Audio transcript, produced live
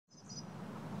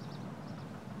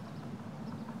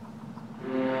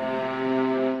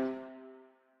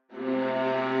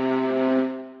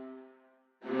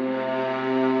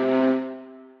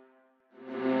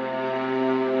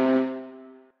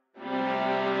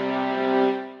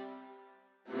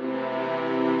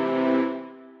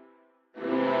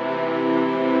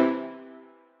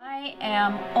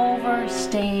am over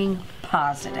staying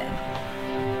positive.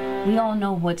 We all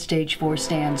know what stage 4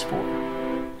 stands for.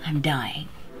 I'm dying.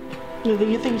 Do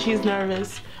you think she's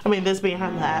nervous? I mean, this being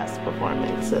her last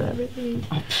performance and everything.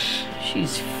 Oh,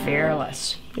 she's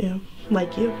fearless. Yeah,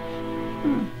 like you.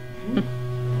 Is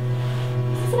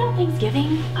this about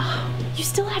Thanksgiving? Oh, you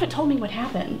still haven't told me what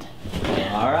happened.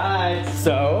 All right,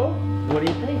 so what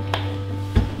do you think?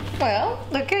 Well,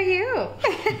 look at you.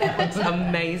 That looks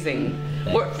amazing.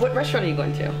 What restaurant are you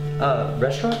going to?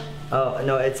 Restaurant? Oh,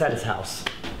 no, it's at his house.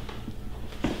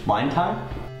 Wine time?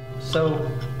 So,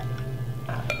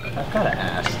 I've gotta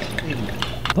ask,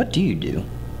 what do you do?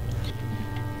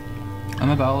 I'm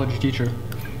a biology teacher,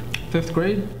 5th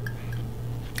grade,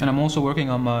 and I'm also working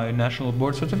on my national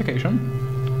board certification.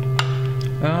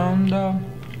 And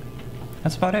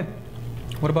that's about it.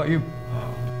 What about you?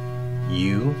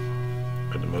 You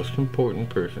are the most important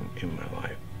person in my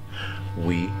life.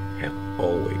 We have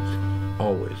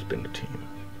always been a team.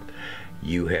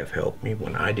 You have helped me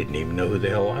when I didn't even know who the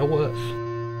hell I was.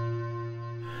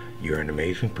 You're an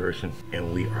amazing person,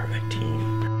 and we are a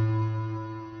team.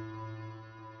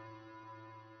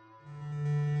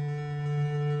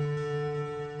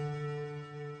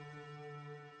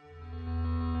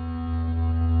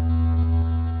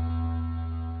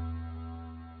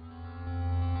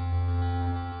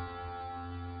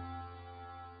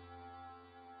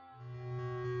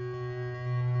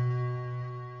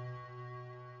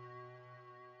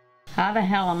 How the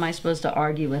hell am I supposed to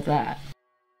argue with that?